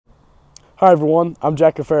Hi everyone, I'm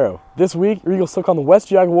Jack Cafaro. This week, your Eagles took on the West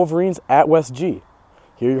Geauga Wolverines at West G.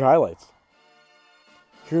 Here are your highlights.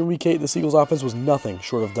 Here in Week 8, this Eagles offense was nothing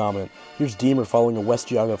short of dominant. Here's Deemer following a West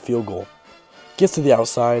Geauga field goal. Gets to the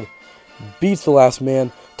outside, beats the last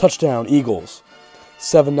man, touchdown, Eagles.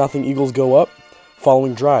 7-0 Eagles go up,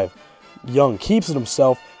 following drive. Young keeps it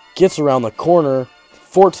himself, gets around the corner,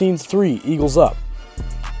 14-3, Eagles up.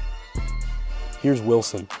 Here's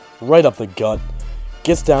Wilson, right up the gut.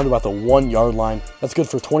 Gets down to about the 1-yard line. That's good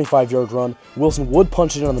for a 25-yard run. Wilson would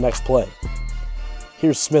punch it in on the next play.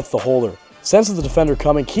 Here's Smith, the holder. Senses the defender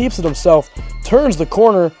coming, keeps it himself, turns the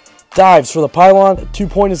corner, dives for the pylon.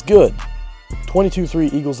 2-point is good.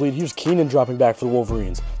 22-3 Eagles lead. Here's Keenan dropping back for the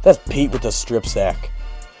Wolverines. That's Pete with the strip sack.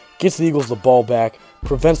 Gets the Eagles the ball back,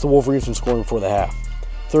 prevents the Wolverines from scoring before the half.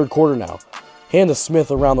 Third quarter now. Hand to Smith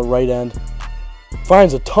around the right end.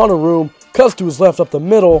 Finds a ton of room, cuts to his left up the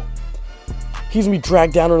middle. He's going to be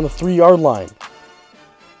dragged down around the 3-yard line.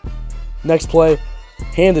 Next play,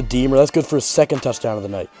 hand to Deemer. That's good for his second touchdown of the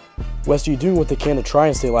night. West G doing what they can to try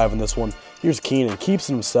and stay alive in this one. Here's Keenan, keeps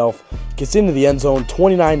it himself, gets into the end zone,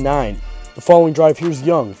 29-9. The following drive, here's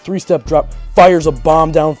Young, 3-step drop, fires a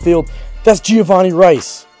bomb downfield. That's Giovanni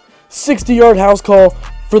Rice. 60-yard house call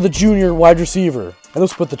for the junior wide receiver. And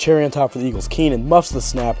this put the cherry on top for the Eagles. Keenan muffs the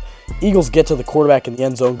snap. Eagles get to the quarterback in the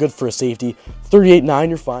end zone, good for a safety. 38-9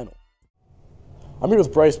 your final. I'm here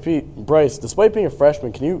with Bryce. Bryce, despite being a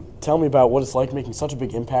freshman, can you tell me about what it's like making such a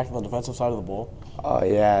big impact on the defensive side of the ball? Oh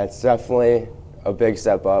yeah, it's definitely a big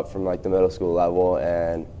step up from like the middle school level,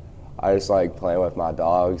 and I just like playing with my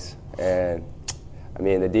dogs. And I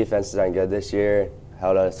mean, the defense has done good this year,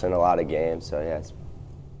 held us in a lot of games, so yeah, it's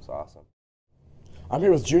awesome. I'm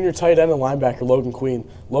here with junior tight end and linebacker Logan Queen.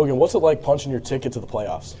 Logan, what's it like punching your ticket to the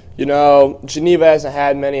playoffs? You know, Geneva hasn't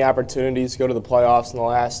had many opportunities to go to the playoffs in the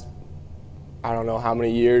last I don't know how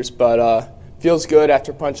many years, but feels good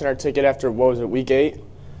after punching our ticket after, what was it, week 8?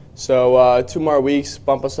 So 2 more weeks,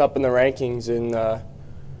 bump us up in the rankings, and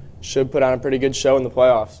should put on a pretty good show in the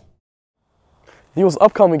playoffs. The Eagles'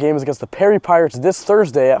 upcoming game is against the Perry Pirates this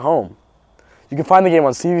Thursday at home. You can find the game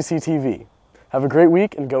on CVC TV. Have a great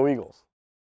week and go Eagles.